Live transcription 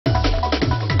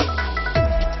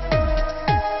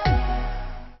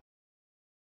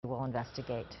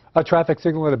investigate. A traffic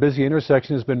signal at a busy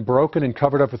intersection has been broken and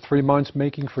covered up for 3 months,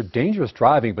 making for dangerous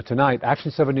driving. But tonight,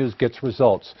 Action 7 News gets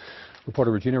results.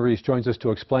 Reporter Regina Reese joins us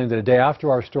to explain that a day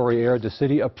after our story aired, the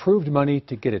city approved money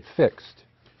to get it fixed.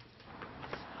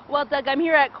 Well, Doug, I'm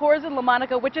here at KOAT in La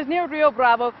Monica, which is near Rio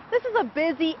Bravo. This is a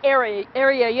busy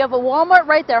area. You have a Walmart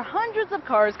right there, hundreds of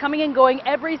cars coming and going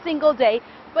every single day.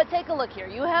 But take a look here.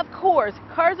 You have KOAT.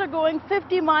 Cars are going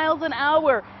 50 miles an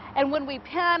hour. And when we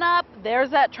pan up, there's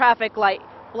that traffic light.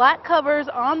 Black covers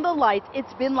on the lights.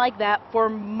 It's been like that for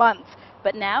months.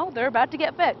 But now they're about to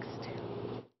get fixed.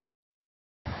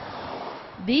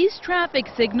 These traffic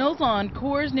signals on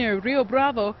KOAT near Rio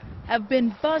Bravo have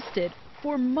been busted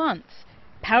for months.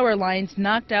 Power lines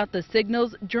knocked out the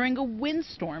signals during a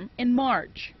windstorm in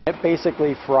March. It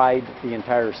basically fried the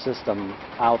entire system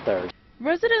out there.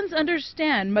 Residents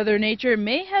understand Mother Nature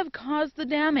may have caused the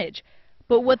damage,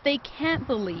 but what they can't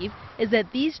believe is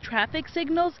that these traffic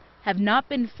signals have not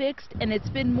been fixed, and it's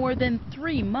been more than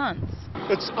 3 months.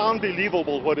 It's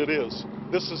unbelievable what it is.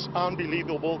 This is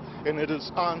unbelievable, and it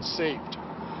is unsafe.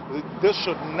 This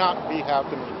should not be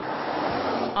happening.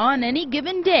 On any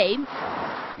given day,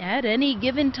 at any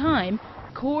given time,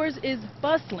 KOAT is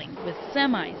bustling with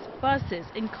semis, buses,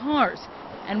 and cars.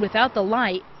 And without the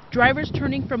light, drivers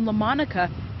turning from La Monica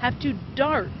have to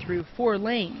dart through 4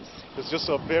 lanes. It's just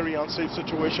a very unsafe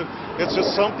situation. It's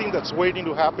just something that's waiting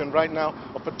to happen right now.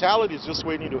 A fatality is just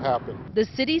waiting to happen. The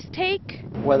city's take?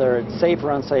 Whether it's safe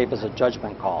or unsafe is a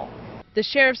judgment call. The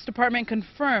Sheriff's Department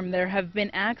confirmed there have been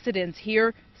accidents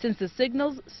here since the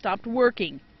signals stopped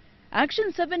working.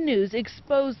 Action 7 News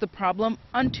exposed the problem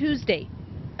on Tuesday.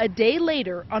 A day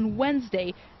later, on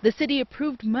Wednesday, the city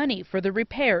approved money for the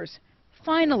repairs.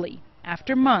 Finally,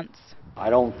 after months. I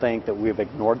don't think that we've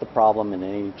ignored the problem in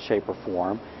any shape or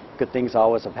form. Could things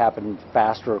always have happened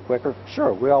faster or quicker?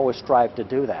 Sure, we always strive to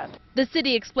do that. The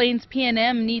city explains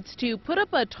PNM needs to put up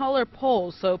a taller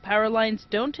pole so power lines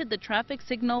don't hit the traffic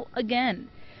signal again.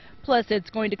 Plus, it's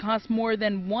going to cost more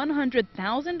than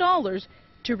 $100,000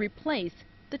 to replace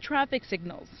the traffic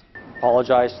signals.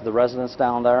 Apologize to the residents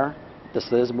down there. This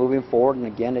is moving forward, and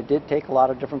again, it did take a lot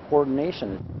of different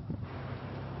coordination.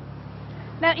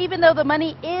 Now, even though the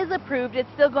money is approved,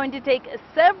 it's still going to take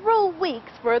several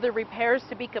weeks for the repairs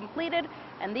to be completed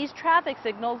and these traffic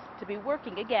signals to be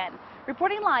working again.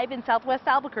 Reporting live in Southwest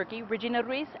Albuquerque, Regina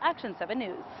Reese, Action 7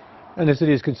 News. And the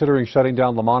city is considering shutting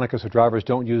down La Monica so drivers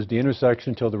don't use the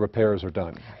intersection until the repairs are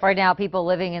done. Right now, people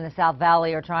living in the South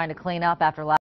Valley are trying to clean up after last